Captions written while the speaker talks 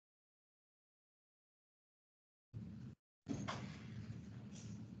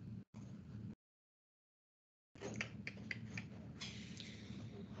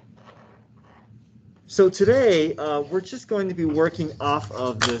So today, we're just going to be working off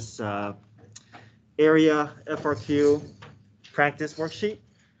of this area FRQ practice worksheet.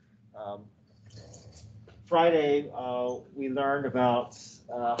 Friday, we learned about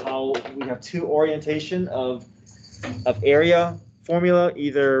how we have two orientation of area formula.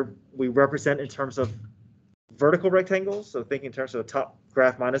 Either we represent in terms of vertical rectangles, so think in terms of the top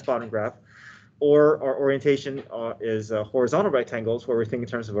graph minus bottom graph, or our orientation is horizontal rectangles, where we think in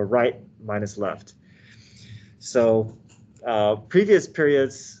terms of a right minus left. So previous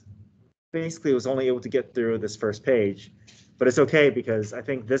periods, basically was only able to get through this first page, but it's okay because I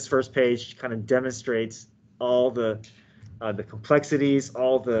think this first page kind of demonstrates all the complexities,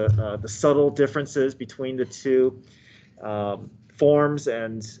 all the subtle differences between the two forms,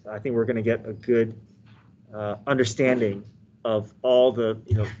 and I think we're going to get a good understanding of all the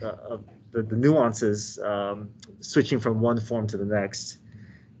the nuances switching from one form to the next,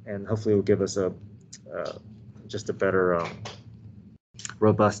 and hopefully it will give us a just a better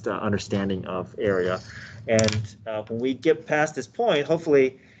robust understanding of area. And when we get past this point,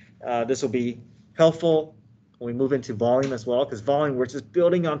 hopefully this will be helpful when we move into volume as well, because volume, we're just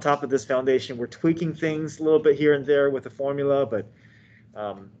building on top of this foundation. We're tweaking things a little bit here and there with the formula, but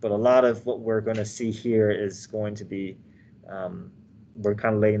a lot of what we're going to see here is going to be, we're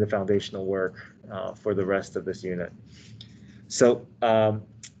kind of laying the foundational work for the rest of this unit. So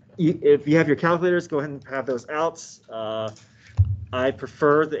if you have your calculators, go ahead and have those out. I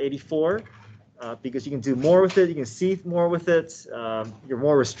prefer the 84 because you can do more with it. You can see more with it. You're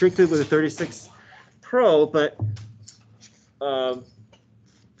more restricted with the 36 Pro, but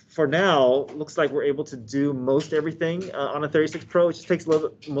for now, looks like we're able to do most everything on a 36 Pro. It just takes a little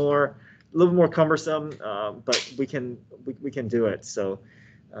bit more cumbersome, but we can do it. So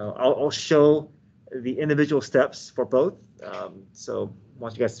I'll show the individual steps for both. So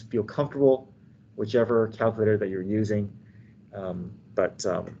once you guys feel comfortable, whichever calculator that you're using.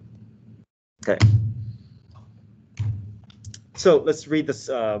 Okay. So let's read this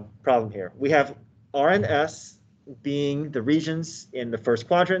problem here. We have R and S being the regions in the first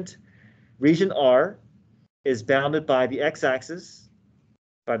quadrant. Region R is bounded by the x-axis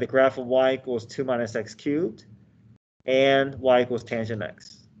by the graph of y equals 2 minus x cubed and y equals tangent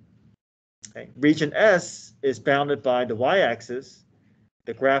x. Okay. Region S is bounded by the y-axis,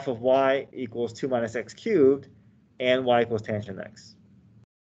 the graph of y equals 2 minus x cubed and y equals tangent x.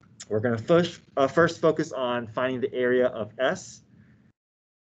 We're going to first focus on finding the area of S.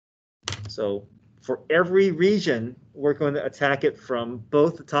 So for every region, we're going to attack it from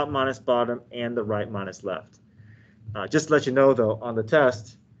both the top minus bottom and the right minus left. Just to let you know, though, on the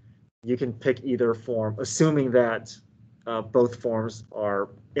test, you can pick either form, assuming that both forms are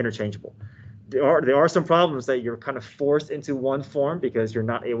interchangeable. There are some problems that you're kind of forced into one form because you're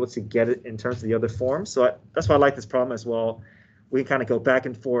not able to get it in terms of the other form. So that's why I like this problem as well. We can kind of go back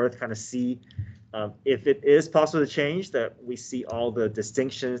and forth, kind of see if it is possible to change, that we see all the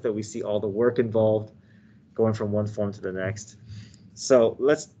distinctions, that we see all the work involved going from one form to the next. So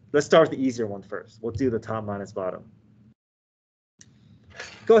let's start with the easier one first. We'll do the top minus bottom.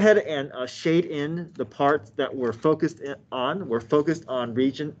 Go ahead and shade in the parts that we're focused on. We're focused on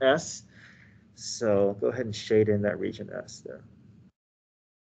region S. So go ahead and shade in that region S there.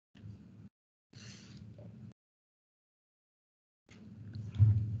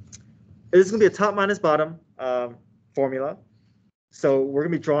 This is going to be a top minus bottom formula. So we're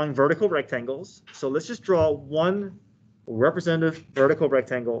going to be drawing vertical rectangles. So let's just draw one representative vertical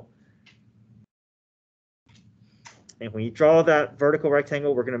rectangle. And when you draw that vertical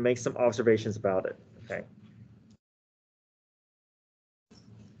rectangle, we're going to make some observations about it. Okay.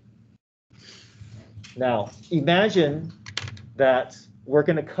 Now, imagine that we're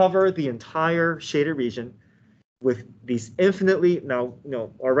going to cover the entire shaded region with these infinitely, now,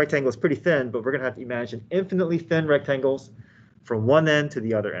 our rectangle is pretty thin, but we're going to have to imagine infinitely thin rectangles from one end to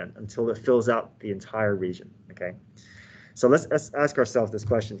the other end until it fills out the entire region, okay? So let's ask ourselves this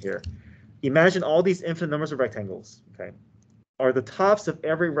question here. Imagine all these infinite numbers of rectangles, okay? Are the tops of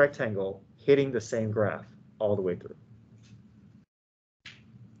every rectangle hitting the same graph all the way through?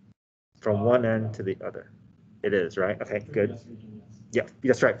 From one end to the other. It is, right? Okay, good. Yeah,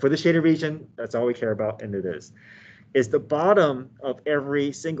 that's right. For the shaded region, that's all we care about, and it is. Is the bottom of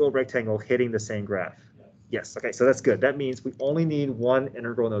every single rectangle hitting the same graph? Yes. Okay, so that's good. That means we only need one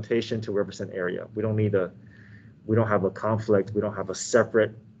integral notation to represent area. We don't have a conflict. We don't have a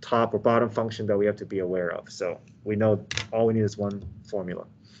separate top or bottom function that we have to be aware of. So we know all we need is one formula.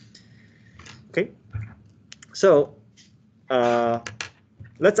 Okay, so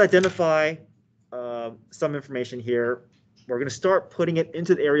let's identify some information here. We're going to start putting it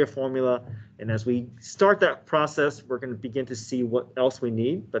into the area formula. And as we start that process, we're going to begin to see what else we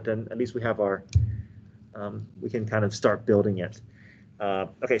need. But then at least we have our, we can kind of start building it.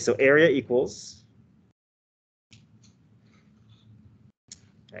 Okay, so area equals.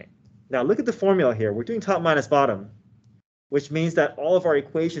 Okay. Now look at the formula here. We're doing top minus bottom, which means that all of our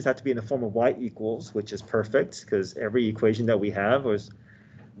equations have to be in the form of y equals, which is perfect because every equation that we have was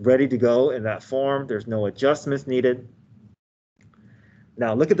ready to go in that form. There's no adjustments needed.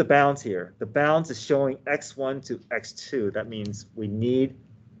 Now look at the bounds here. The bounds is showing x1 to x2. That means we need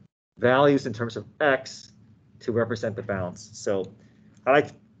values in terms of x to represent the bounds. So I like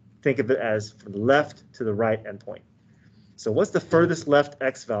to think of it as from the left to the right endpoint. So what's the furthest left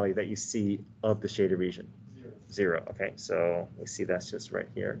x value that you see of the shaded region? 0. Okay, so we see that's just right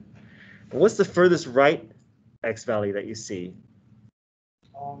here. And what's the furthest right x value that you see?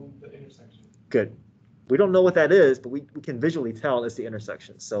 The intersection. Good. We don't know what that is, but we can visually tell it's the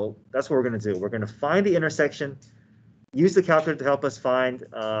intersection. So that's what we're going to do. We're going to find the intersection, use the calculator to help us find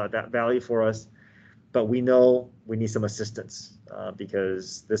that value for us, but we know we need some assistance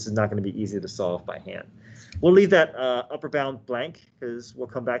because this is not going to be easy to solve by hand. We'll leave that upper bound blank because we'll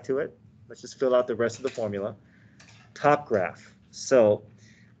come back to it. Let's just fill out the rest of the formula. Top graph. So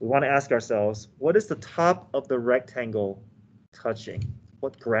we want to ask ourselves, what is the top of the rectangle touching?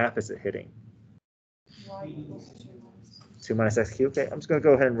 What graph is it hitting? Y equals 2 minus x cubed. Okay, I'm just going to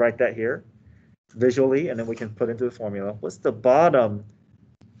go ahead and write that here visually, and then we can put into the formula. What's the bottom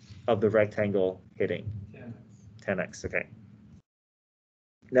of the rectangle hitting? 10x. Okay.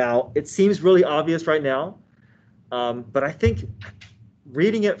 Now, it seems really obvious right now, but I think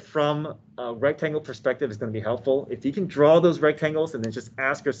reading it from a rectangle perspective is going to be helpful. If you can draw those rectangles and then just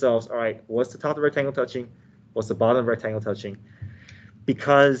ask yourselves, all right, what's the top of the rectangle touching? What's the bottom of the rectangle touching?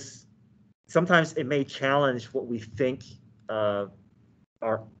 Because sometimes it may challenge what we think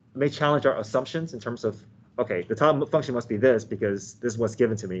may challenge our assumptions in terms of, okay, the top function must be this because this is what's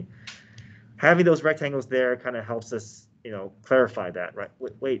given to me. Having those rectangles there kind of helps us, clarify that, right?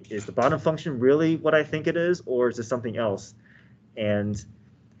 Wait, is the bottom function really what I think it is, or is it something else? And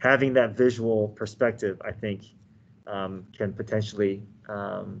having that visual perspective, I think, can potentially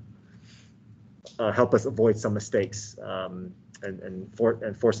help us avoid some mistakes and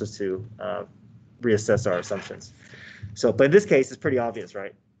force us to reassess our assumptions. So, but in this case, it's pretty obvious,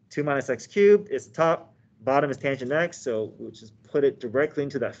 right? 2 minus x cubed is the top, bottom is tangent x, so we'll just put it directly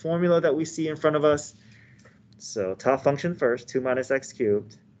into that formula that we see in front of us. So top function first, 2 minus x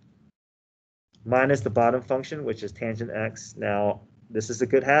cubed, minus the bottom function, which is tangent x. Now, this is a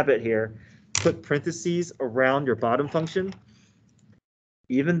good habit here. Put parentheses around your bottom function,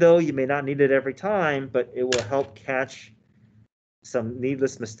 even though you may not need it every time, but it will help catch some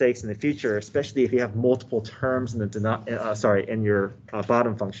needless mistakes in the future, especially if you have multiple terms in the in your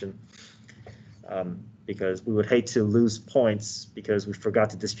bottom function, because we would hate to lose points because we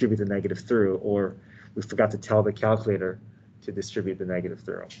forgot to distribute the negative through, or we forgot to tell the calculator to distribute the negative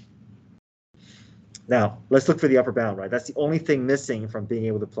through. Now, let's look for the upper bound, right? That's the only thing missing from being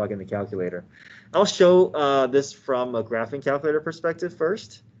able to plug in the calculator. I'll show this from a graphing calculator perspective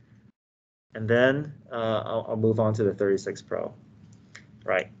first, and then I'll move on to the 36 Pro.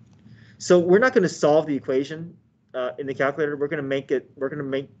 Right. So we're not going to solve the equation in the calculator. We're going to make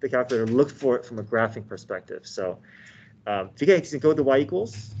the calculator look for it from a graphing perspective. So if you guys can go to y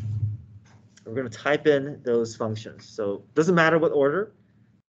equals, we're going to type in those functions. So it doesn't matter what order.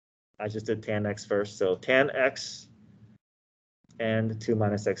 I just did tan x first. So tan x and 2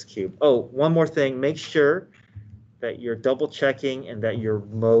 minus x cubed. Oh, one more thing. Make sure that you're double checking and that your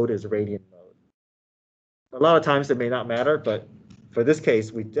mode is radian mode. A lot of times it may not matter, but for this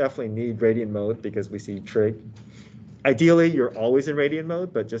case, we definitely need radian mode because we see trig. Ideally, you're always in radian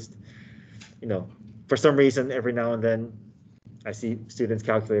mode, but just, for some reason, every now and then, I see students'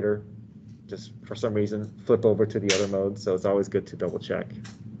 calculator just for some reason flip over to the other mode. So it's always good to double check.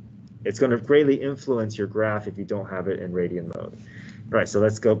 It's going to greatly influence your graph if you don't have it in radian mode. All right, so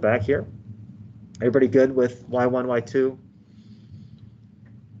let's go back here. Everybody good with y1, y2?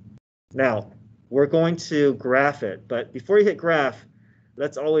 Now, we're going to graph it, but before you hit graph,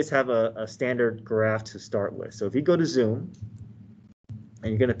 let's always have a standard graph to start with. So if you go to zoom,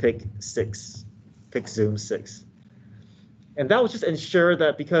 and you're going to pick zoom 6. And that will just ensure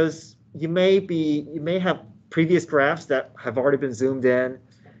that because you may have previous graphs that have already been zoomed in,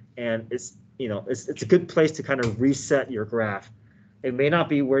 and it's a good place to kind of reset your graph. It may not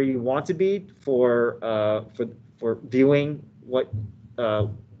be where you want to be for viewing what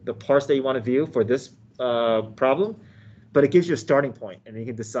the parts that you want to view for this problem, but it gives you a starting point, and you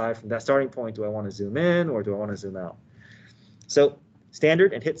can decide from that starting point, do I want to zoom in or do I want to zoom out? So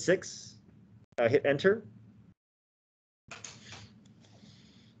standard, and hit 6, hit enter.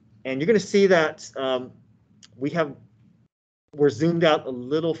 And you're going to see that we're zoomed out a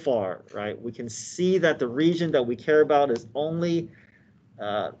little far, right? We can see that the region that we care about is only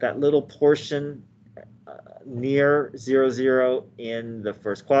that little portion near 0, 0 in the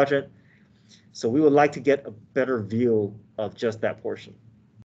first quadrant. So we would like to get a better view of just that portion.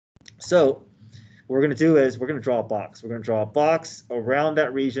 So what we're going to do is we're going to draw a box. We're going to draw a box around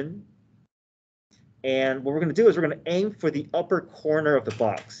that region. And what we're going to do is we're going to aim for the upper corner of the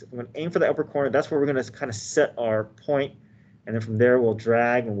box. We're going to aim for the upper corner. That's where we're going to kind of set our point. And then from there, we'll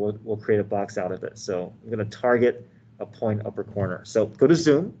drag and we'll create a box out of it. So I'm going to target a point upper corner. So go to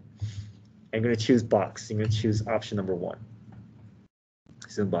zoom. And you're going to choose box. You're going to choose option number 1.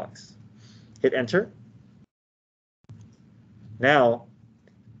 Zoom box. Hit enter. Now,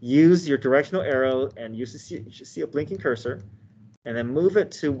 use your directional arrow and you should see a blinking cursor. And then move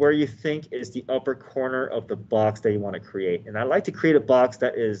it to where you think is the upper corner of the box that you want to create. And I like to create a box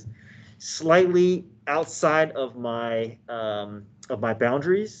that is slightly outside of my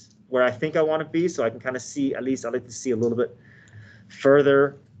boundaries where I think I want to be, so I can kind of see, at least I like to see a little bit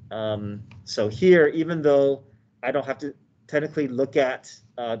further. So here, even though I don't have to technically look at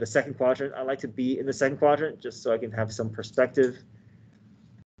the second quadrant, I like to be in the second quadrant just so I can have some perspective.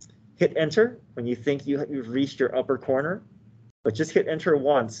 Hit enter when you think you've reached your upper corner. But just hit enter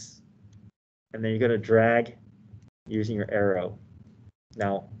once, and then you're going to drag using your arrow.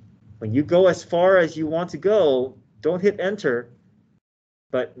 Now, when you go as far as you want to go, don't hit enter,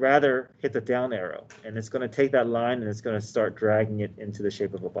 but rather hit the down arrow. And it's going to take that line and it's going to start dragging it into the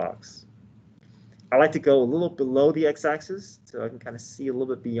shape of a box. I like to go a little below the x-axis so I can kind of see a little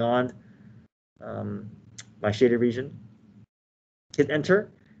bit beyond my shaded region. Hit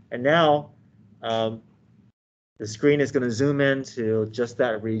enter, and now the screen is going to zoom in to just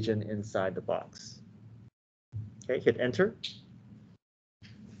that region inside the box. Okay, hit enter.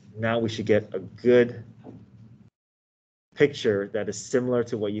 Now we should get a good picture that is similar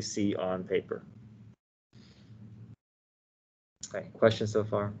to what you see on paper. Okay, questions so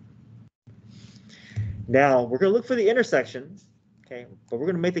far? Now we're going to look for the intersection, okay, but we're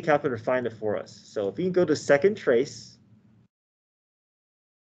going to make the calculator find it for us. So if you can go to second trace,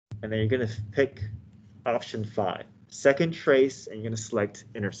 and then you're going to pick option 5, second trace, and you're going to select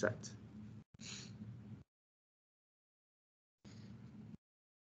intersect.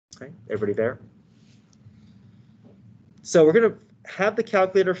 Okay, everybody there? So we're going to have the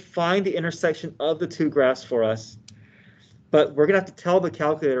calculator find the intersection of the 2 graphs for us, but we're going to have to tell the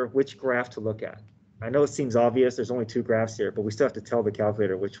calculator which graph to look at. I know it seems obvious, there's only 2 graphs here, but we still have to tell the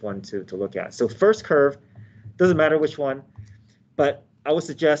calculator which one to look at. So first curve, doesn't matter which one, but I would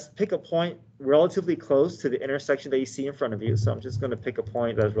suggest pick a point relatively close to the intersection that you see in front of you. So I'm just going to pick a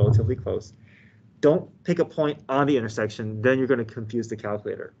point that's relatively close. Don't pick a point on the intersection, then you're going to confuse the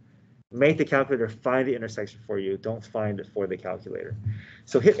calculator. Make the calculator find the intersection for you. Don't find it for the calculator.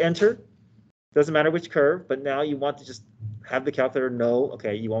 So hit enter. Doesn't matter which curve, but now you want to just have the calculator know,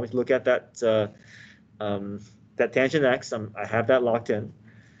 okay, you want me to look at that that tangent x. I have that locked in.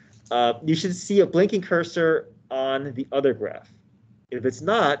 You should see a blinking cursor on the other graph. If it's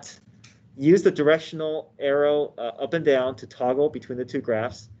not, use the directional arrow up and down to toggle between the 2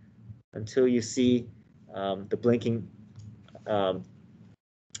 graphs until you see the blinking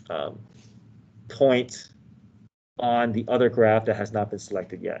point on the other graph that has not been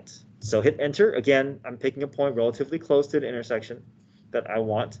selected yet. So hit enter. Again, I'm picking a point relatively close to the intersection that I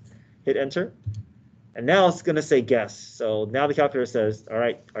want. Hit enter. And now it's going to say guess. So now the calculator says, all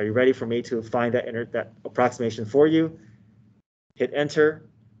right, are you ready for me to find that approximation for you? Hit enter,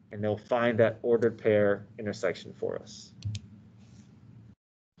 and they'll find that ordered pair intersection for us.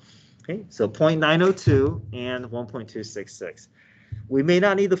 Okay, so 0.902 and 1.266. We may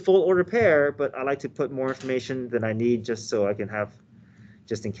not need the full ordered pair, but I like to put more information than I need just so I can have,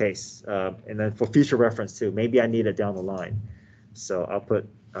 just in case. And then for future reference too, maybe I need it down the line. So I'll put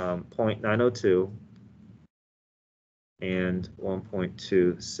 0.902 and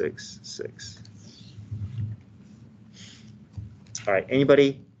 1.266. All right,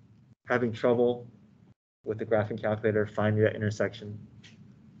 anybody having trouble with the graphing calculator finding that intersection?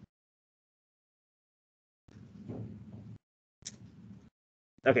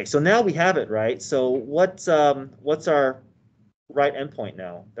 Okay, so now we have it, right? So what's our right endpoint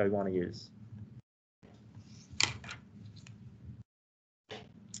now that we want to use?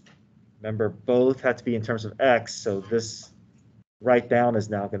 Remember, both have to be in terms of x, so this right bound is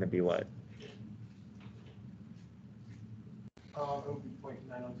now going to be what? It would be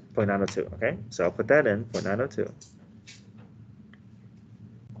 0.902. 0.902, okay? So I'll put that in, 0.902.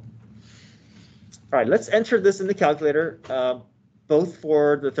 All right, let's enter this in the calculator, both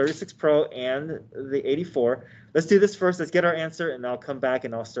for the 36 Pro and the 84. Let's do this first. Let's get our answer, and I'll come back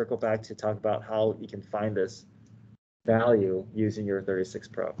and I'll circle back to talk about how you can find this value using your 36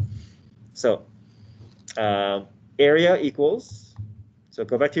 Pro. So area equals, so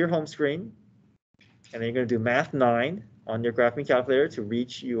go back to your home screen, and then you're going to do math 9 on your graphing calculator to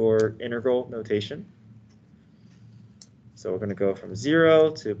reach your integral notation. So we're going to go from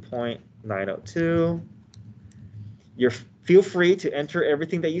 0 to 0.902. Feel free to enter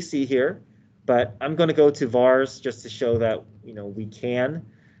everything that you see here, but I'm going to go to vars just to show that we can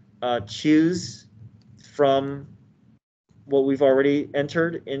choose from what we've already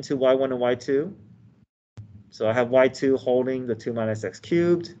entered into y1 and y2. So I have y2 holding the 2 minus x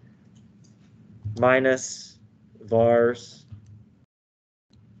cubed minus vars.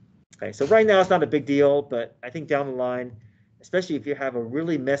 Okay, so right now it's not a big deal, but I think down the line, especially if you have a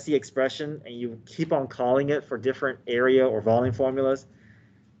really messy expression and you keep on calling it for different area or volume formulas,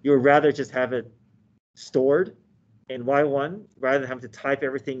 you would rather just have it stored in y1 rather than having to type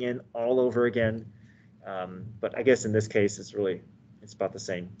everything in all over again. But I guess in this case, it's about the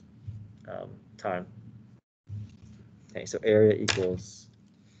same time. Okay, so area equals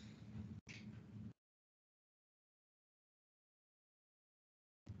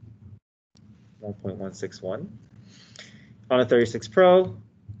 1.161. On a 36 Pro,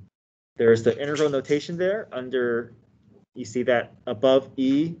 there's the integral notation there under, you see that above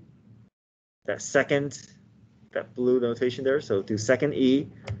E, that blue notation there. So do second E,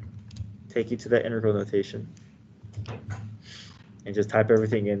 take you to that integral notation, and just type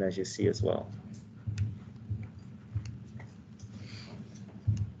everything in as you see as well.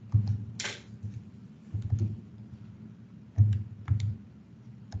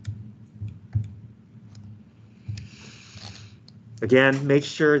 Again, make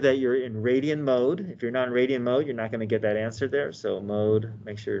sure that you're in radian mode. If you're not in radian mode, you're not going to get that answer there. So mode,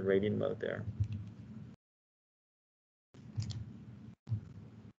 make sure you're in radian mode there.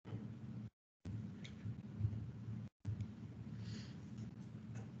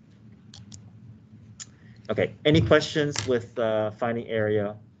 Okay, any questions with finding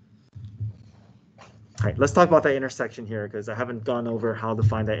area? All right, let's talk about that intersection here because I haven't gone over how to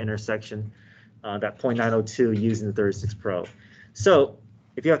find that intersection, that 0.902 using the 36 Pro. So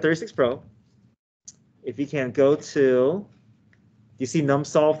if you have 36 Pro, if you can go to, you see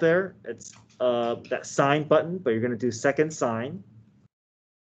numsolve there? It's that sign button, but you're going to do second sign.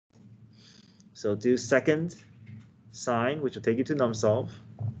 So do second sign, which will take you to numsolve.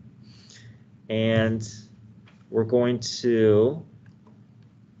 And we're going to,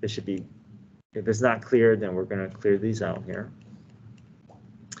 it should be, if it's not clear, then we're going to clear these out here.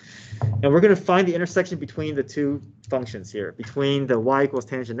 And we're going to find the intersection between the two functions here, between the y equals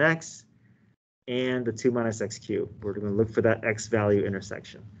tangent x and the 2 minus x cubed. We're going to look for that x value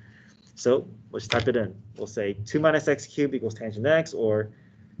intersection. So let's type it in. We'll say 2 minus x cubed equals tangent x, or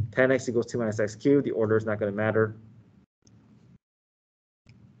tan x equals 2 minus x cubed. The order is not going to matter.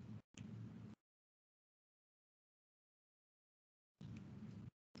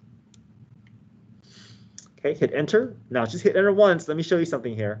 Okay, hit enter. Now just hit enter once. Let me show you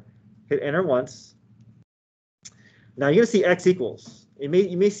something here. Hit enter once. Now you're going to see x equals. You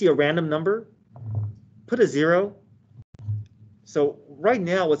may see a random number. Put a 0. So right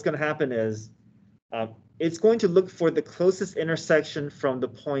now what's going to happen is it's going to look for the closest intersection from the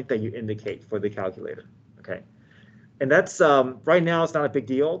point that you indicate for the calculator. Okay, and that's right now it's not a big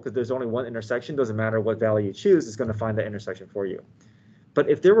deal because there's only one intersection. Doesn't matter what value you choose, it's going to find that intersection for you. But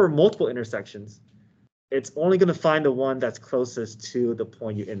if there were multiple intersections, it's only going to find the one that's closest to the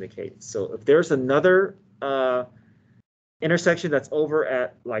point you indicate. So if there's another intersection that's over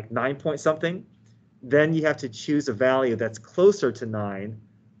at like 9 point something, then you have to choose a value that's closer to 9,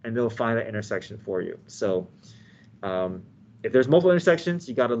 and they'll find that intersection for you. So if there's multiple intersections,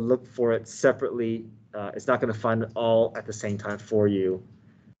 you got to look for it separately. It's not going to find it all at the same time for you.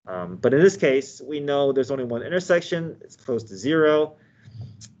 But in this case, we know there's only one intersection. It's close to 0.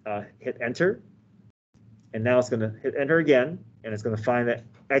 Hit enter. And now it's going to hit enter again, and it's going to find that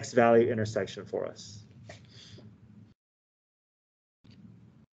x value intersection for us.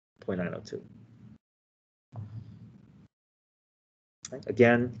 0.902. Right.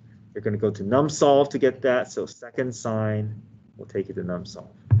 Again, you're going to go to numsolve to get that. So second sign will take you to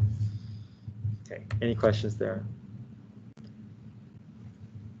numsolve. Okay, any questions there?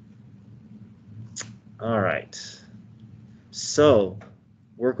 All right. So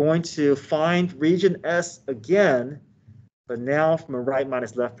we're going to find region S again, But now from a right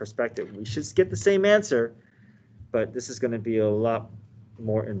minus left perspective, we should get the same answer, but this is going to be a lot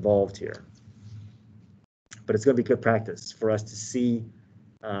more involved here. But it's going to be good practice for us to see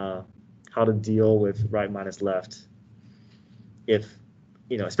how to deal with right minus left. If,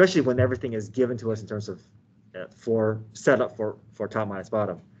 especially when everything is given to us in terms of for setup for top minus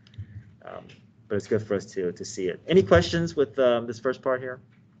bottom. But it's good for us to see it. Any questions with this first part here?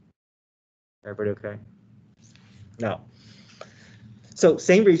 Everybody okay? No. So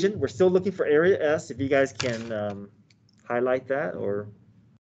same region, we're still looking for area S. If you guys can highlight that or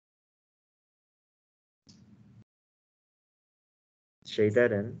shade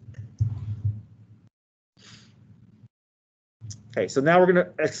that in. Okay, so now we're going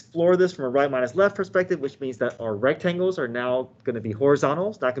to explore this from a right minus left perspective, which means that our rectangles are now going to be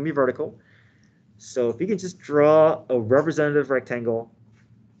horizontal. It's not going to be vertical. So if you can just draw a representative rectangle,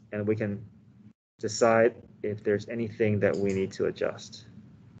 and we can decide if there's anything that we need to adjust.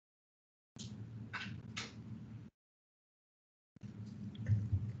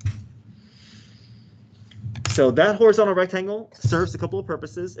 So that horizontal rectangle serves a couple of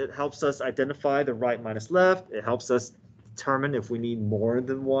purposes. It helps us identify the right minus left. It helps us determine if we need more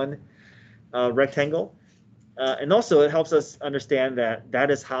than one rectangle. And also it helps us understand that that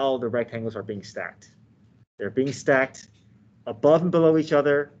is how the rectangles are being stacked. They're being stacked above and below each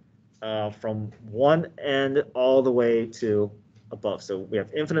other from one end all the way to above. So we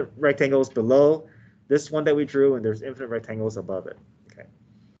have infinite rectangles below this one that we drew, and there's infinite rectangles above it. Okay.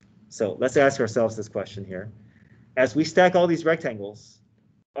 So let's ask ourselves this question here. As we stack all these rectangles,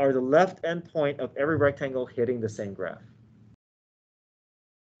 are the left endpoint of every rectangle hitting the same graph?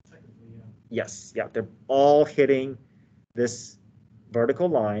 Yes, yeah, they're all hitting this vertical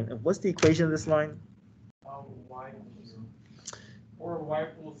line. And what's the equation of this line? Y equals 0. Or y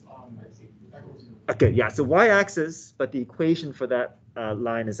equals x equals 0. Okay, yeah, so y-axis, but the equation for that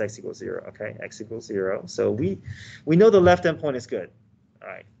line is x equals 0. Okay, x equals 0. So we know the left endpoint is good. All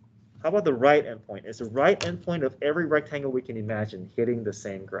right. How about the right endpoint? Is the right endpoint of every rectangle we can imagine hitting the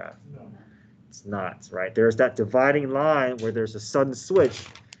same graph? No. It's not, right? There's that dividing line where there's a sudden switch.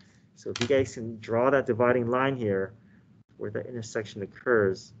 So if you guys can draw that dividing line here, where that intersection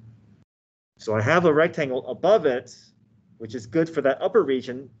occurs. So I have a rectangle above it, which is good for that upper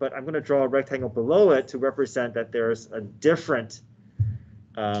region, but I'm going to draw a rectangle below it to represent that there's a different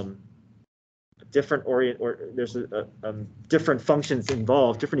different functions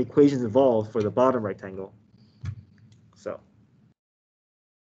involved, different equations involved for the bottom rectangle. So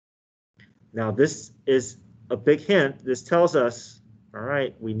now this is a big hint. This tells us, all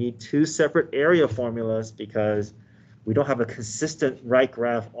right, we need two separate area formulas because we don't have a consistent right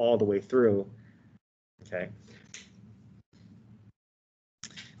graph all the way through. Okay.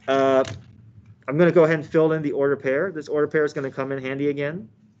 I'm going to go ahead and fill in the order pair. This order pair is going to come in handy again.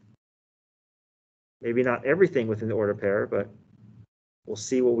 Maybe not everything within the order pair, but we'll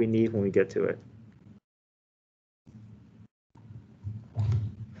see what we need when we get to it.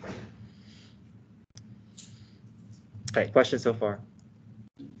 Okay, questions so far?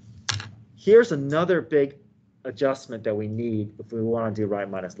 Here's another big adjustment that we need if we want to do right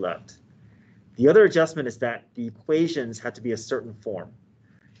minus left. The other adjustment is that the equations have to be a certain form.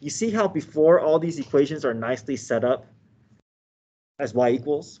 You see how before all these equations are nicely set up as y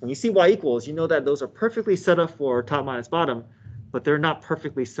equals? When you see y equals, you know that those are perfectly set up for top minus bottom, but they're not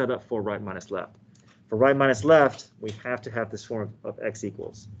perfectly set up for right minus left. For right minus left, we have to have this form of x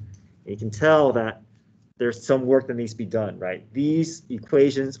equals. And you can tell that there's some work that needs to be done, right? These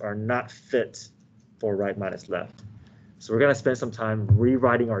equations are not fit for right minus left. So we're going to spend some time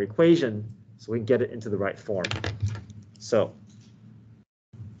rewriting our equation so we can get it into the right form. So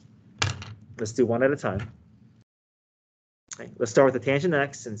let's do one at a time. Okay, let's start with the tangent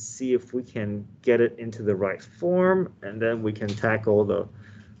x and see if we can get it into the right form, and then we can tackle the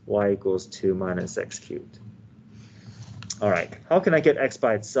y equals 2 minus x cubed. All right, how can I get x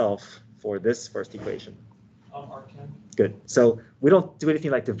by itself for this first equation? Arctan. Good. So we don't do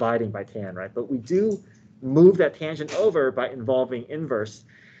anything like dividing by tan, right? But we do move that tangent over by involving inverse.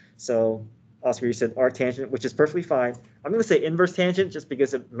 So Oscar, you said arctangent, which is perfectly fine. I'm going to say inverse tangent just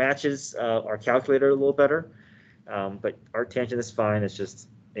because it matches our calculator a little better. But arctangent is fine. It's just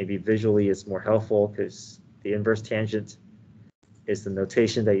maybe visually it's more helpful because the inverse tangent is the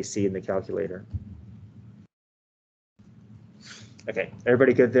notation that you see in the calculator. Okay,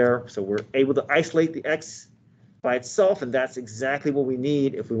 everybody good there? So we're able to isolate the x by itself, and that's exactly what we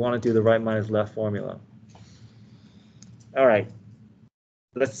need if we want to do the right minus left formula. All right,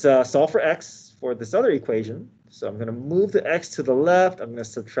 let's solve for x for this other equation. So I'm going to move the x to the left. I'm going to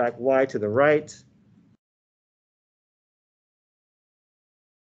subtract y to the right.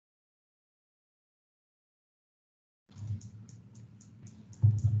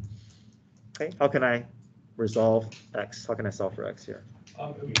 Okay, how can I resolve x? How can I solve for x here?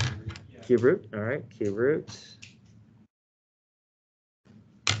 Yeah. Cube root, all right, cube root.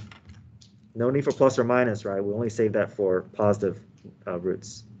 No need for plus or minus, right? We only save that for positive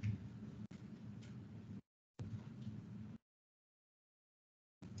roots.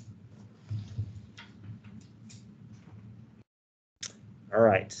 All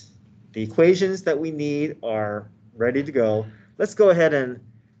right, the equations that we need are ready to go. Let's go ahead and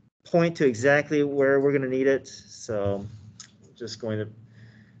point to exactly where we're going to need it. So I'm just going to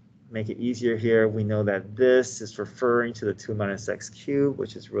make it easier here. We know that this is referring to the 2 minus x cubed,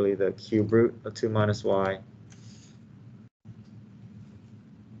 which is really the cube root of 2 minus y.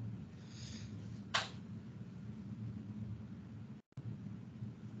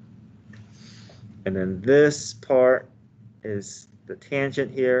 And then this part is the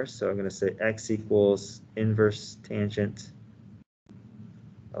tangent here. So I'm going to say x equals inverse tangent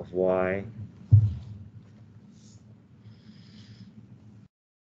of y.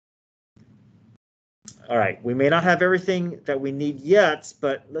 All right, we may not have everything that we need yet,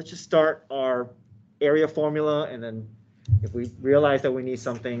 but let's just start our area formula, and then if we realize that we need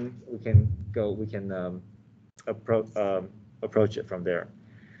something, we can approach it from there.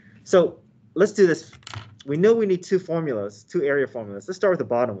 So let's do this. We know we need two formulas, two area formulas. Let's start with the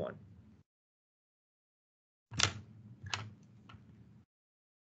bottom one.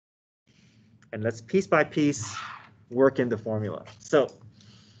 And let's piece by piece work in the formula. So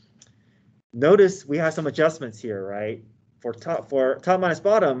notice we have some adjustments here, right? For top minus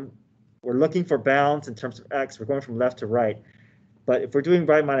bottom, we're looking for bounds in terms of x. We're going from left to right. But if we're doing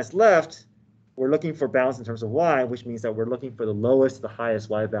right minus left, we're looking for bounds in terms of y, which means that we're looking for the lowest to the highest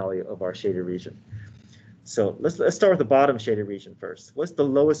y value of our shaded region. So let's start with the bottom shaded region first. What's the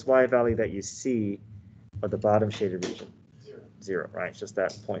lowest y value that you see of the bottom shaded region? 0, right? It's just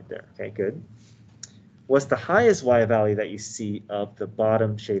that point there. Okay, good. What's the highest y value that you see of the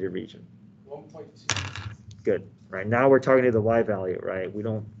bottom shaded region? 1.2. Good. Right now we're targeting the y value, right? We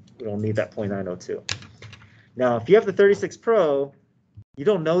don't need that 0.902. Now, if you have the 36 Pro, you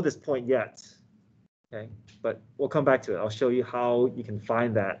don't know this point yet. Okay, but we'll come back to it. I'll show you how you can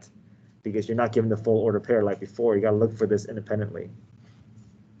find that, because you're not given the full order pair like before. You got to look for this independently.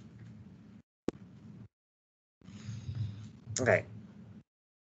 Okay.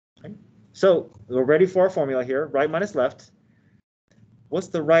 So we're ready for our formula here. Right minus left. What's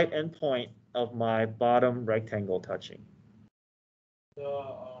the right endpoint of my bottom rectangle touching? The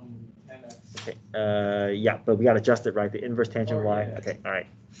 10x. Okay. Yeah, but we got to adjust it, right? The inverse tangent y. Yeah. Okay. All right.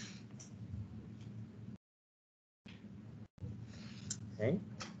 Okay.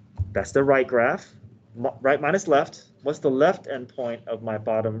 That's the right graph. Right minus left. What's the left endpoint of my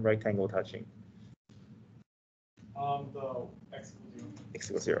bottom rectangle touching? The x equals 0. X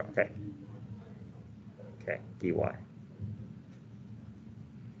equals 0. Okay. Okay. dy.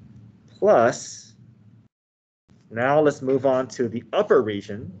 Plus, now let's move on to the upper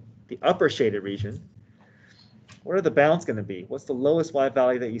region, the upper shaded region. What are the bounds going to be? What's the lowest y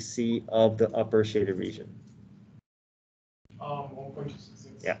value that you see of the upper shaded region?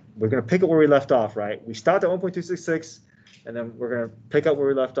 1.266. Yeah, we're going to pick up where we left off, right? We start at 1.266, and then we're going to pick up where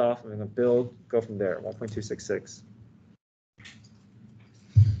we left off, and we're going to go from there, 1.266.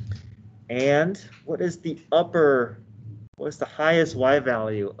 And what is the highest y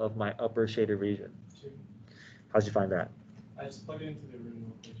value of my upper shaded region? 2. How'd you find that? I just plugged it into the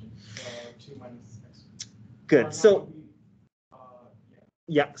original equation. 2 minus x. Good. So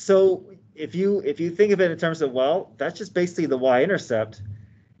yeah. So if you think of it in terms of, well, that's just basically the y-intercept,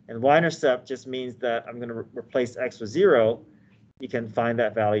 and y-intercept just means that I'm going to replace x with 0. You can find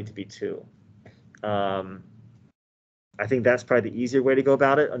that value to be 2. I think that's probably the easier way to go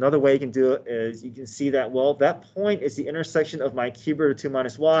about it. Another way you can do it is you can see that, well, that point is the intersection of my cube root of 2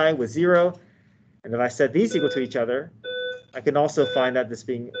 minus y with 0. And if I set these equal to each other, I can also find that this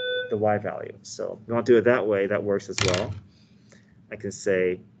being the y value. So if you want to do it that way, that works as well. I can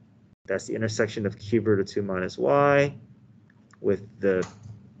say that's the intersection of cube root of 2 minus y with the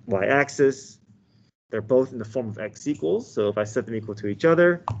y-axis. They're both in the form of x equals. So if I set them equal to each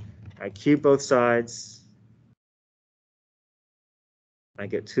other, I cube both sides. I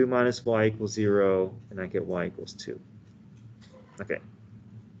get 2 minus y equals 0, and I get y equals 2. Okay,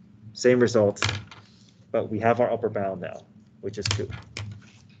 same result, but we have our upper bound now, which is 2.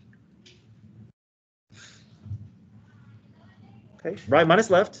 Okay, right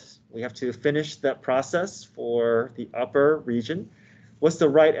minus left. We have to finish that process for the upper region. What's the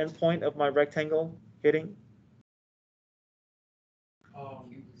right endpoint of my rectangle hitting?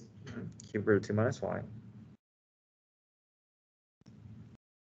 Cube root of 2 minus y.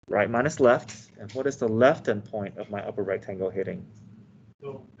 right minus left. And what is the left endpoint of my upper rectangle hitting?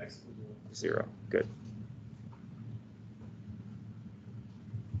 So x equals 0. Good.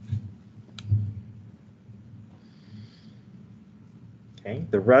 Okay,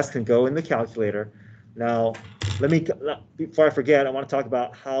 the rest can go in the calculator. Now, before I forget, I want to talk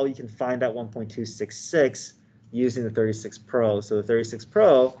about how you can find that 1.266 using the 36 Pro. So the 36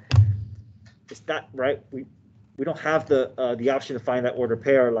 Pro, it's not right. We don't have the option to find that order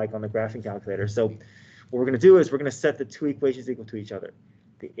pair like on the graphing calculator. So what we're going to do is we're going to set the two equations equal to each other.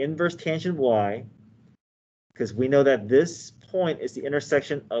 The inverse tangent y, because we know that this point is the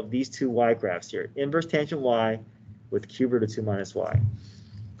intersection of these two y graphs here. Inverse tangent y with cube root of 2 minus y.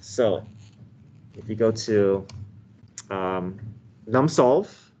 So if you go to numsolve,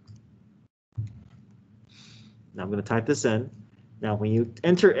 now I'm going to type this in. Now, when you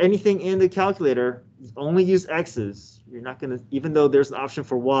enter anything in the calculator, only use x's. You're not going to, even though there's an option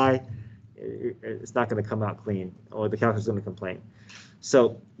for y, it's not going to come out clean, or the calculator's going to complain.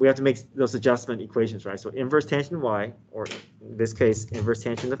 So we have to make those adjustment equations, right? So inverse tangent y, or in this case, inverse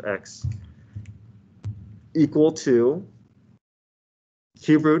tangent of x, equal to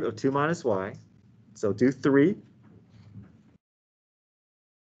cube root of 2 minus y. So do 3.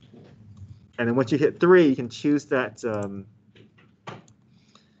 And then once you hit 3, you can choose that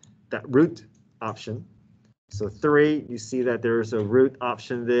that root option. So 3, you see that there's a root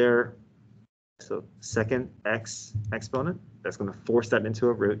option there. So second x exponent, that's going to force that into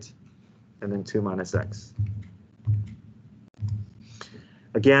a root, and then 2 minus x.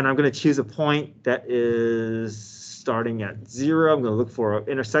 Again, I'm going to choose a point that is starting at 0. I'm going to look for an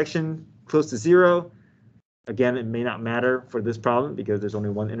intersection close to 0. Again, it may not matter for this problem because there's only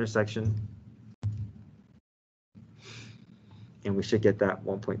one intersection. And we should get that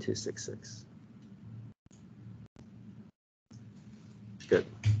 1.266. Good.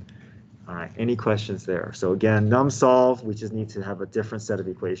 All right, any questions there? So again, numsolve, we just need to have a different set of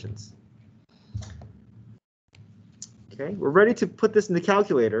equations. Okay, we're ready to put this in the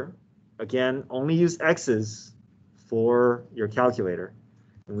calculator. Again, only use x's for your calculator.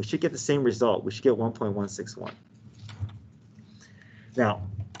 And we should get the same result. We should get 1.161. Now,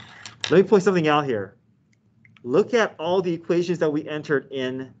 let me point something out here. Look at all the equations that we entered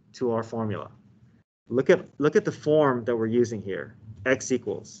into our formula. Look at the form that we're using here. X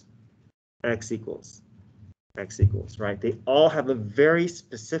equals, x equals, x equals, right? They all have a very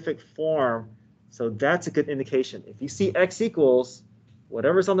specific form, so that's a good indication. If you see x equals,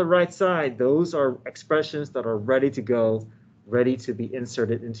 whatever's on the right side, those are expressions that are ready to go, ready to be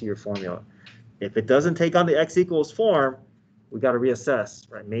inserted into your formula. If it doesn't take on the x equals form, we got to reassess,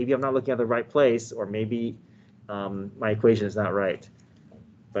 right? Maybe I'm not looking at the right place, or maybe my equation is not right.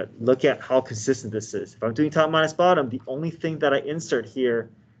 But look at how consistent this is. If I'm doing top minus bottom, the only thing that I insert here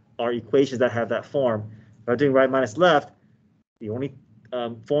are equations that have that form. If I'm doing right minus left, the only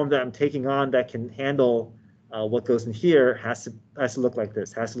form that I'm taking on that can handle what goes in here has to look like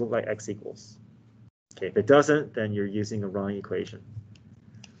this, has to look like x equals. Okay, if it doesn't, then you're using a wrong equation.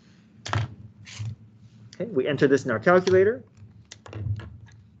 Okay, we enter this in our calculator.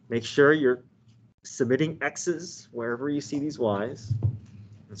 Make sure you're submitting x's wherever you see these y's.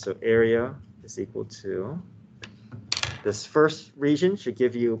 And so area is equal to, this first region should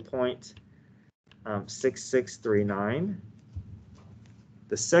give you 0.6639.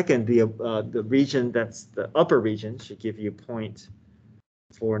 The second, the region that's the upper region should give you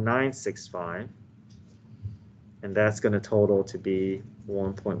 0.4965. And that's going to total to be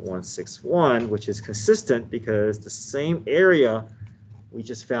 1.161, which is consistent because the same area, we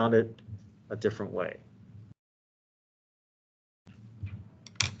just found it a different way.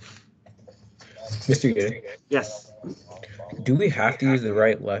 Mr. Gay, Yes. do we have to use the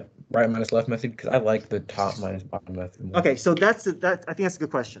right minus left method? Because I like the top minus bottom method more. Okay, so I think that's a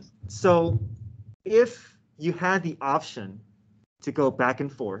good question. So if you had the option to go back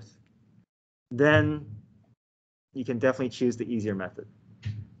and forth, then you can definitely choose the easier method.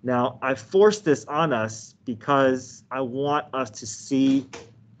 Now, I forced this on us because I want us to see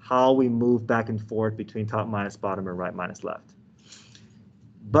how we move back and forth between top minus bottom and right minus left.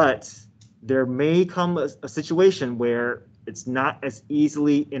 But there may come a situation where it's not as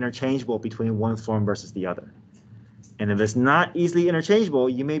easily interchangeable between one form versus the other. And if it's not easily interchangeable,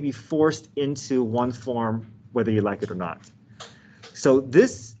 you may be forced into one form, whether you like it or not. So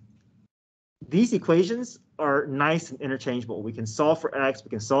these equations are nice and interchangeable. We can solve for x, we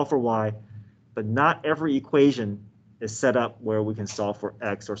can solve for y, but not every equation is set up where we can solve for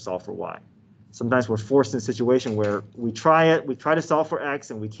x or solve for y. Sometimes we're forced in a situation where we try to solve for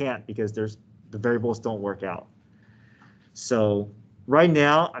x and we can't because the variables don't work out. So right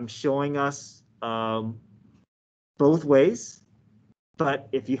now I'm showing us both ways, but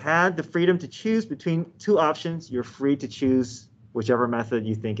if you had the freedom to choose between two options, you're free to choose whichever method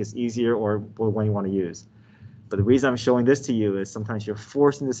you think is easier or one you want to use. But the reason I'm showing this to you is sometimes you're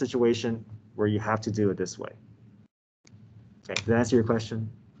forced into a situation where you have to do it this way. Okay, did that answer your question?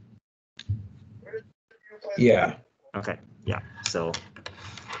 Yeah. Okay, yeah, so.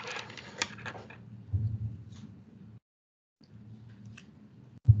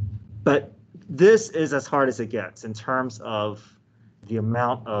 But this is as hard as it gets in terms of the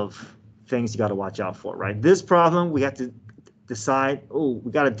amount of things you got to watch out for, right? This problem, we have to decide, oh,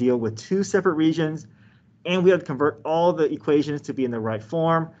 we got to deal with two separate regions, and we have to convert all the equations to be in the right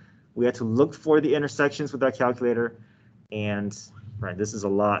form. We have to look for the intersections with our calculator, and right, this is a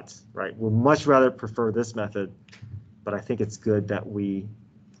lot, right? We'd much rather prefer this method, but I think it's good that we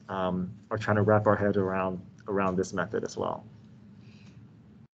are trying to wrap our head around this method as well.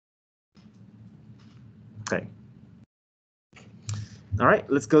 Okay. All right,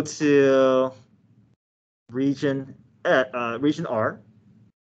 let's go to region R.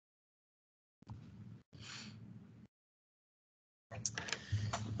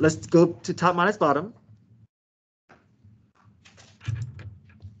 Let's go to top minus bottom.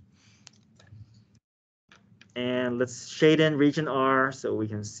 And let's shade in region R so we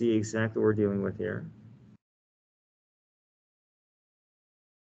can see exactly what we're dealing with here.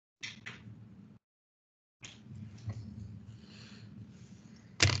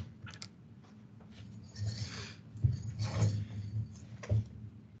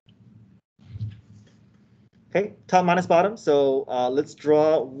 Okay, top minus bottom. So let's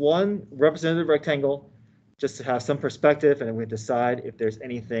draw one representative rectangle just to have some perspective, and then we decide if there's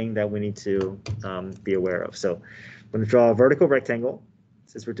anything that we need to be aware of. So I'm going to draw a vertical rectangle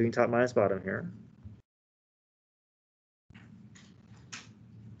since we're doing top minus bottom here.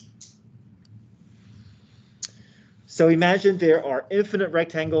 So imagine there are infinite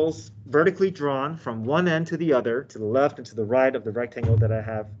rectangles vertically drawn from one end to the other, to the left and to the right of the rectangle that I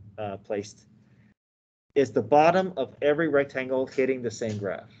have placed. Is the bottom of every rectangle hitting the same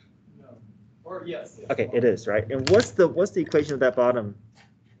graph? No. Or yes. Okay, it is, right? And what's the equation of that bottom?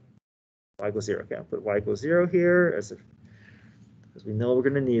 Y equals 0. Okay, I'll put y equals 0 here because we know we're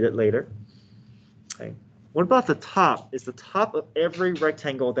going to need it later. Okay. What about the top? Is the top of every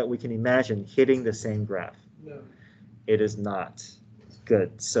rectangle that we can imagine hitting the same graph? No. It is not.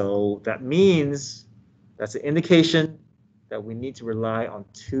 Good. So that means that's an indication that we need to rely on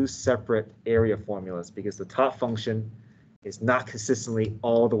two separate area formulas because the top function is not consistently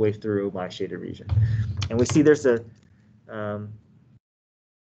all the way through my shaded region. And we see there's a, the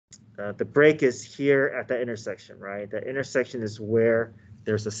break is here at that intersection, right? That intersection is where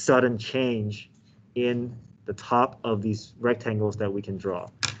there's a sudden change in the top of these rectangles that we can draw.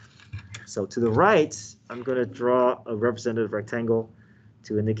 So to the right, I'm going to draw a representative rectangle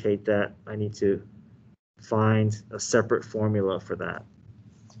to indicate that I need to find a separate formula for that.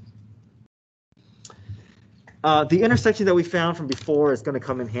 The intersection that we found from before is going to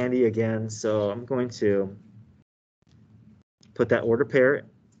come in handy again, so I'm going to put that order pair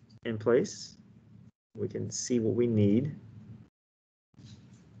in place. We can see what we need.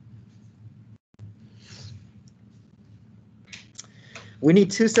 We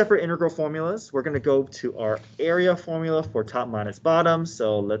need two separate integral formulas. We're going to go to our area formula for top minus bottom.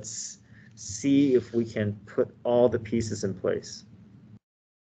 So let's see if we can put all the pieces in place.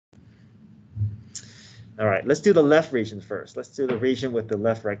 All right, let's do the left region first. Let's do the region with the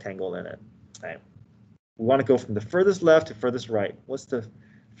left rectangle in it. All right. We want to go from the furthest left to furthest right. What's the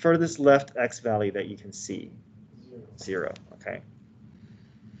furthest left x value that you can see? 0. Okay.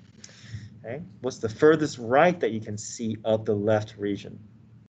 Okay. What's the furthest right that you can see of the left region?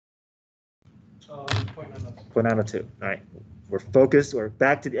 0.902. All right. We're focused. We're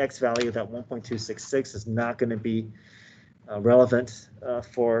back to the x value. That 1.266 is not going to be relevant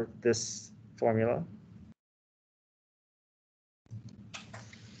for this formula.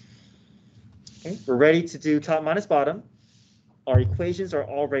 Okay. We're ready to do top minus bottom. Our equations are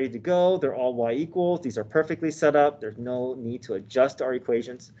all ready to go. They're all y equals. These are perfectly set up. There's no need to adjust our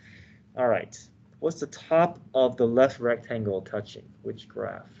equations. All right. What's the top of the left rectangle touching? Which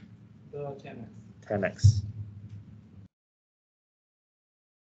graph? The 10x. 10x.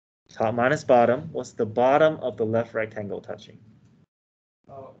 Top minus bottom. What's the bottom of the left rectangle touching?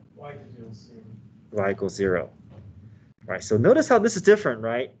 Y equals 0. Y equals 0. Right. So notice how this is different,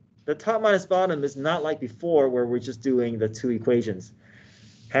 right? The top minus bottom is not like before where we're just doing the two equations.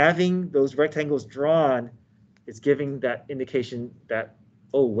 Having those rectangles drawn is giving that indication that,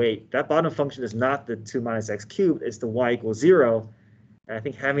 oh, wait, that bottom function is not the 2 minus x cubed, it's the y equals 0. And I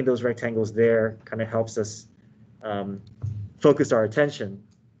think having those rectangles there kind of helps us focus our attention,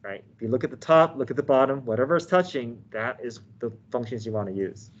 right? If you look at the top, look at the bottom, whatever is touching, that is the functions you want to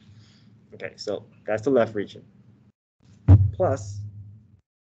use. Okay, so that's the left region. Plus,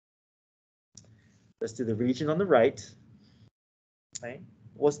 let's do the region on the right. Okay.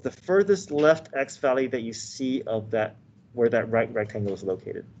 What's the furthest left x value that you see of that, where that right rectangle is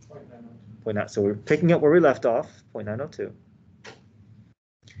located? 0.9. So we're picking up where we left off, 0.902.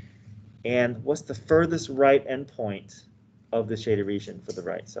 And what's the furthest right endpoint of the shaded region for the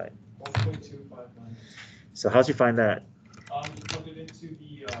right side? 1.259. So how'd you find that? You put it into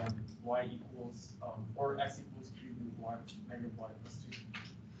the y equals or x equals q y negative y plus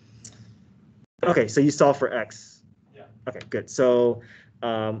 2. Okay, so you solve for x. Yeah. Okay, good. So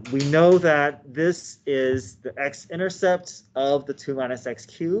we know that this is the x-intercept of the 2 minus x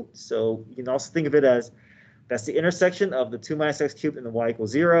cubed. So you can also think of it as that's the intersection of the 2 minus x cubed and the y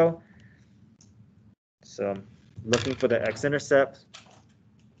equals 0. So I'm looking for the x-intercept.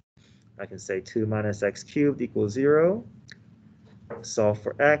 I can say 2 minus x cubed equals 0. Solve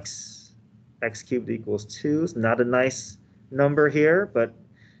for x. X cubed equals 2. It's not a nice number here, but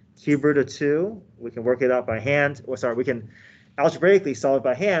cube root of 2. We can work it out by hand. Or sorry, we can algebraically solve it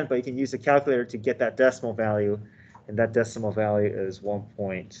by hand, but you can use a calculator to get that decimal value. And that decimal value is 1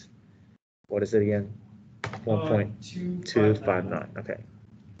 point, what is it again? 1.259. Okay.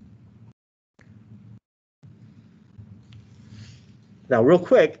 Now, real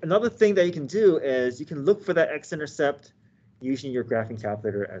quick, another thing that you can do is you can look for that x-intercept using your graphing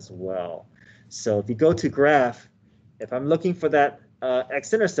calculator as well. So if you go to graph, if I'm looking for that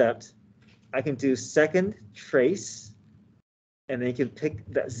x-intercept, I can do second trace, and then you can pick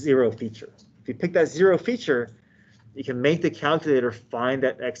that 0 feature. If you pick that 0 feature, you can make the calculator find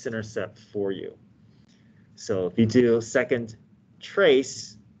that x-intercept for you. So if you do second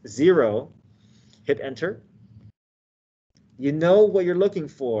trace 0, hit enter. You know what you're looking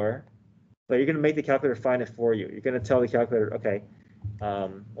for, but you're going to make the calculator find it for you. You're going to tell the calculator, okay,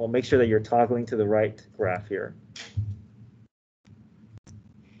 well, make sure that you're toggling to the right graph here.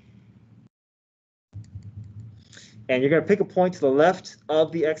 And you're going to pick a point to the left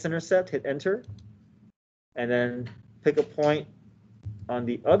of the x-intercept, hit enter, and then pick a point on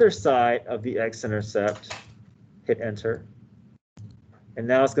the other side of the x-intercept, hit enter. And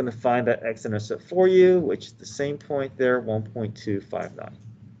now it's going to find that x-intercept for you, which is the same point there, 1.259.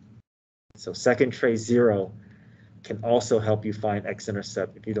 So second trace 0 can also help you find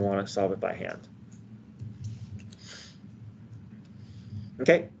x-intercept if you don't want to solve it by hand.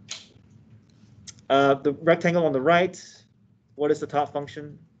 Okay. The rectangle on the right, what is the top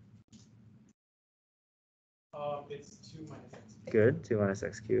function? It's 2 minus x. Good, 2 minus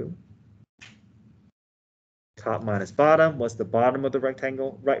x cubed. Top minus bottom, what's the bottom of the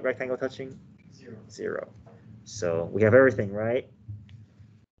rectangle, right rectangle touching? 0. 0. So we have everything, right?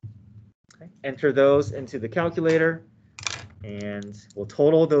 Okay. Enter those into the calculator, and we'll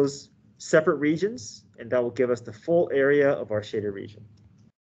total those separate regions, and that will give us the full area of our shaded region.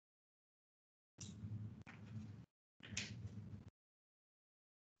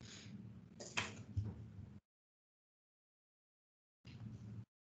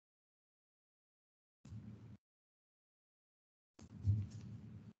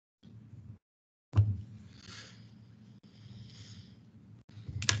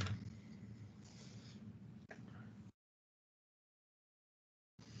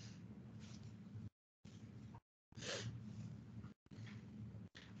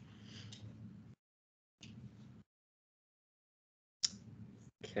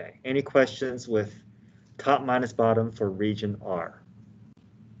 Okay, any questions with top minus bottom for region R?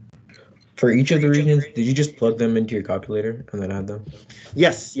 For each of the regions, did you just plug them into your calculator and then add them?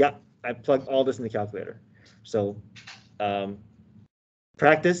 Yes, yeah, I plugged all this in the calculator. So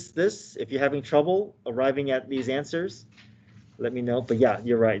practice this. If you're having trouble arriving at these answers, let me know. But yeah,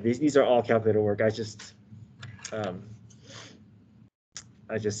 you're right. These are all calculator work. I just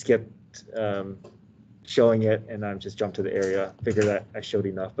skipped showing it, and I'm just jumped to the area. Figure that I showed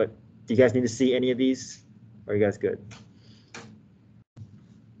enough. But do you guys need to see any of these? Or are you guys good?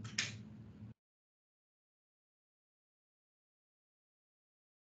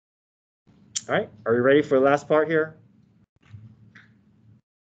 All right, are we ready for the last part here?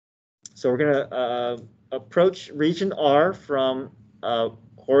 So we're gonna approach region R from a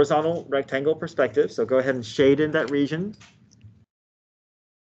horizontal rectangle perspective. So go ahead and shade in that region.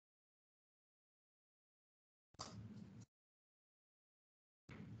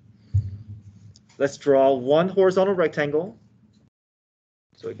 Let's draw one horizontal rectangle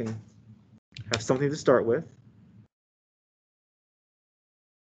so we can have something to start with.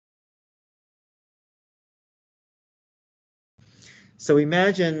 So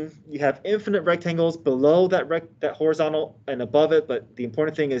imagine you have infinite rectangles below that horizontal and above it, but the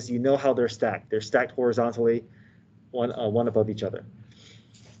important thing is you know how they're stacked. They're stacked horizontally, one above each other.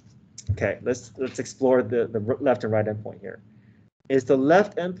 Okay, let's explore the left and right endpoint here. Is the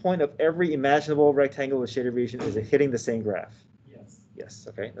left endpoint of every imaginable rectangle with shaded region, is it hitting the same graph? Yes. Yes,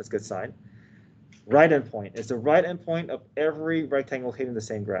 okay, that's a good sign. Right endpoint, is the right endpoint of every rectangle hitting the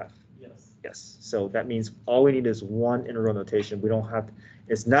same graph? Yes. Yes, so that means all we need is one integral notation. We don't have,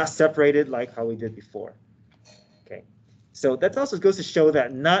 it's not separated like how we did before. Okay, so that also goes to show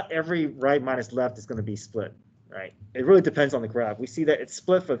that not every right minus left is going to be split, right? It really depends on the graph. We see that it's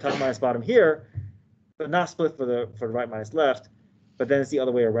split for the top minus bottom here, but not split for the right minus left, but then it's the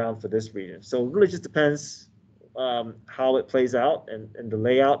other way around for this region. So it really just depends how it plays out and the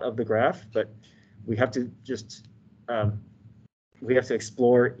layout of the graph, but we have to just we have to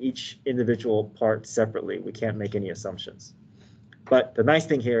explore each individual part separately. We can't make any assumptions. But the nice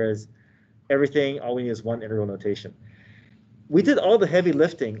thing here is everything, all we need is one integral notation. We did all the heavy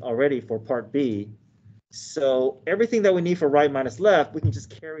lifting already for part B. So everything that we need for right minus left, we can just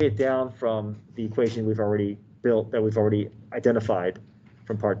carry it down from the equation we've already built, that we've already identified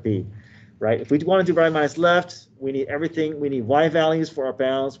from part B, right? If we want to do right minus left, we need everything. We need y values for our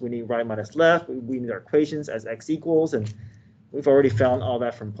bounds. We need right minus left. We need our equations as x equals, and we've already found all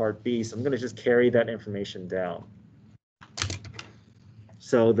that from part B, so I'm going to just carry that information down.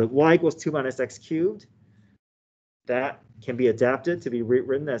 So the y equals 2 minus x cubed, that can be adapted to be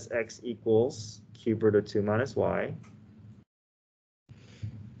rewritten as x equals cube root of 2 minus y.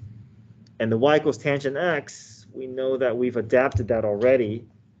 And the y equals tangent x, we know that we've adapted that already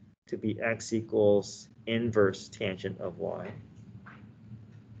to be x equals inverse tangent of y.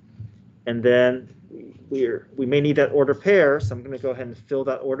 And then we may need that order pair, so I'm going to go ahead and fill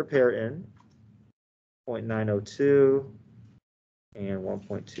that order pair in. 0.902 and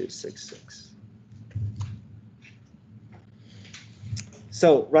 1.266.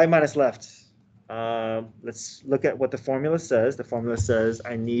 So right minus left. Let's look at what the formula says. The formula says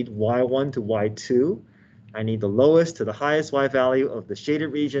I need y1 to y2. I need the lowest to the highest y value of the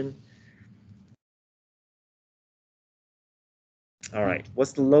shaded region. All right,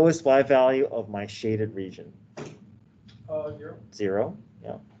 what's the lowest y value of my shaded region? 0. 0,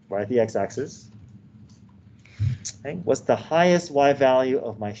 yeah, right at the x-axis. Okay, what's the highest y value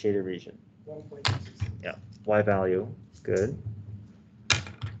of my shaded region? 1.26. Yeah, y value, good.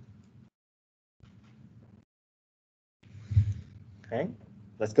 Okay,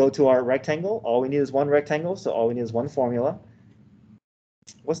 let's go to our rectangle. All we need is one rectangle, so all we need is one formula.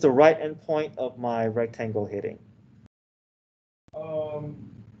 What's the right endpoint of my rectangle hitting?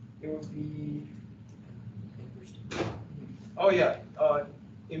 It would be. Oh yeah,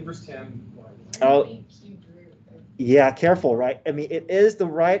 inverse tan. Oh, yeah, careful, right? I mean, it is the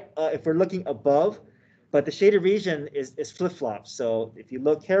right, if we're looking above, but the shaded region is flip-flop. So if you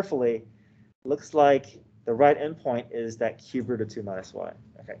look carefully, it looks like the right endpoint is that cube root of 2 minus y.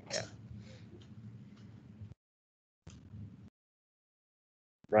 Okay, yeah.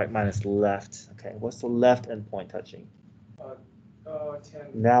 Right minus left. Okay, what's the left endpoint touching?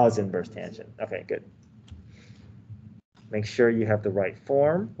 Now it's inverse tangent. Okay, good. Make sure you have the right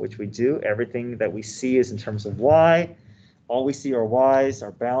form, which we do. Everything that we see is in terms of y. All we see are y's.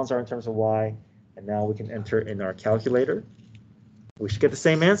 Our bounds are in terms of y. And now we can enter in our calculator. We should get the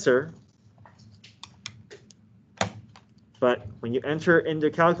same answer. But when you enter into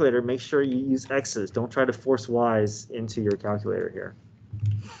a calculator, make sure you use x's. Don't try to force y's into your calculator here.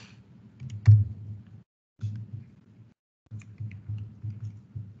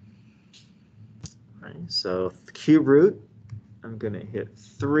 Right, so the cube root, I'm going to hit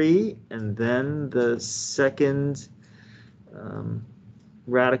 3, and then the second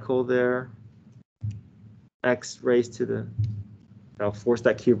radical there, x raised to the, I'll force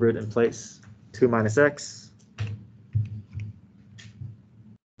that cube root in place, 2 minus x.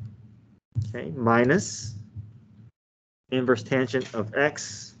 Okay, minus inverse tangent of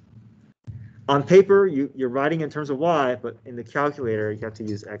x. On paper, you're writing in terms of y, but in the calculator, you have to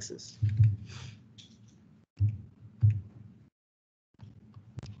use x's.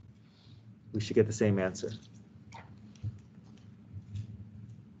 We should get the same answer.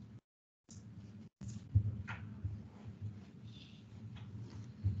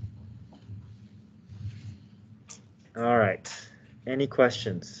 All right. Any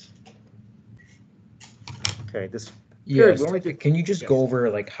questions? Okay, this period, Yes. we only did, Can you just yes. go over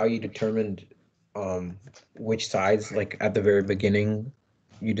like how you determined which sides, like at the very beginning,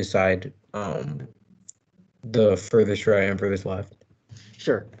 you decide the furthest right and furthest left?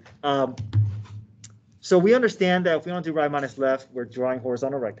 Sure. So we understand that if we don't do right minus left, we're drawing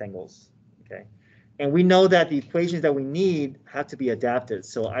horizontal rectangles, okay? And we know that the equations that we need have to be adapted.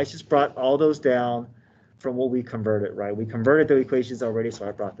 So I just brought all those down from what we converted, right? We converted the equations already, so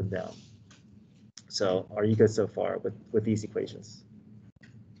I brought them down. So are you good so far with these equations?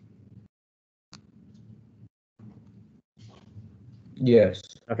 Yes.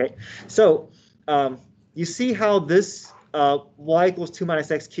 Okay, so you see how this y equals 2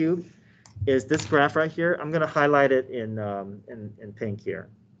 minus x cubed is this graph right here. I'm going to highlight it in pink here.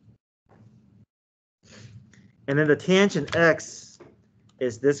 And then the tangent x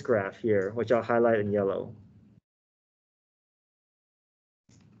is this graph here, which I'll highlight in yellow.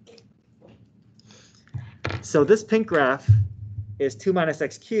 So this pink graph is 2 minus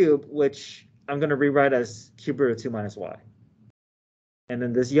x cubed, which I'm going to rewrite as cube root of 2 minus y. And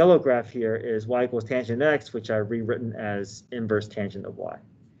then this yellow graph here is y equals tangent x, which I've rewritten as inverse tangent of y.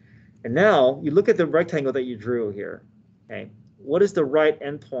 And now you look at the rectangle that you drew here. Okay, what is the right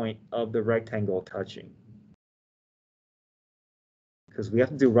endpoint of the rectangle touching? Because we have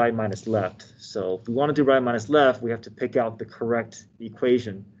to do right minus left. So if we want to do right minus left, we have to pick out the correct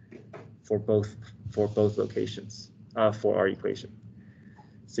equation for both locations for our equation.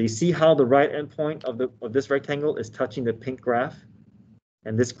 So you see how the right endpoint of this rectangle is touching the pink graph,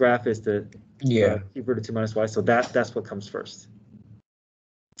 and this graph is the cube root of 2 minus y. So that's what comes first.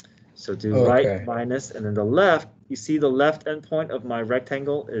 So do right minus, and then the left. You see the left endpoint of my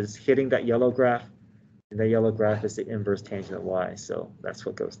rectangle is hitting that yellow graph. And the yellow graph is the inverse tangent of y, so that's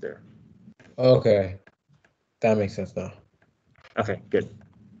what goes there. Okay, that makes sense now. Okay, good.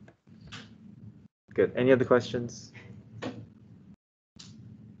 Good. Any other questions?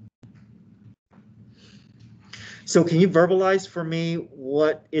 So can you verbalize for me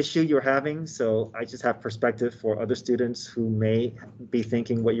what issue you're having? So I just have perspective for other students who may be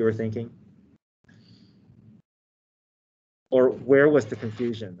thinking what you were thinking. Or where was the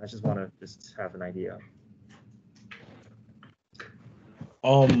confusion? I just want to just have an idea.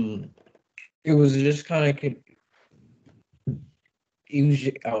 It was just kind of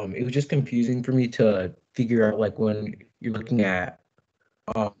it was just confusing for me to figure out, like, when you're looking at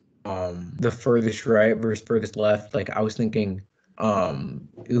the furthest right versus furthest left. Like, I was thinking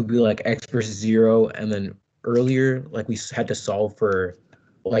it would be like x versus 0, and then earlier, like, we had to solve for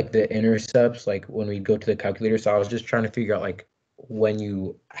like the intercepts, like when we go to the calculator. So I was just trying to figure out, like, when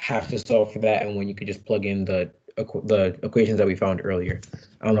you have to solve for that and when you could just plug in the equations that we found earlier.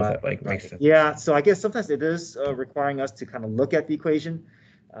 I don't know if that makes sense. Yeah, so I guess sometimes it is requiring us to kind of look at the equation,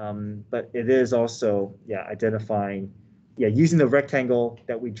 but it is also, identifying, using the rectangle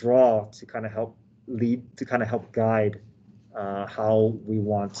that we draw to kind of help guide how we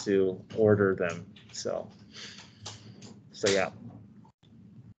want to order them. So yeah.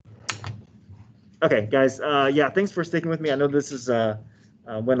 Okay, guys. Thanks for sticking with me. I know this is went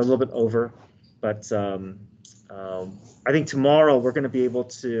a little bit over, but I think tomorrow we're going to be able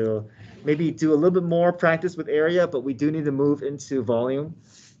to maybe do a little bit more practice with area, but we do need to move into volume.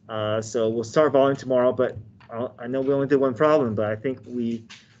 So we'll start volume tomorrow, but I know we only did one problem, but I think we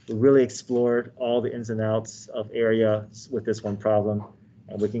really explored all the ins and outs of area with this one problem,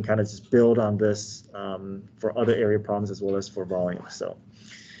 and we can kind of just build on this for other area problems as well as for volume. So,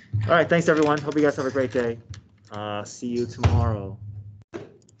 all right, thanks everyone. Hope you guys have a great day. See you tomorrow.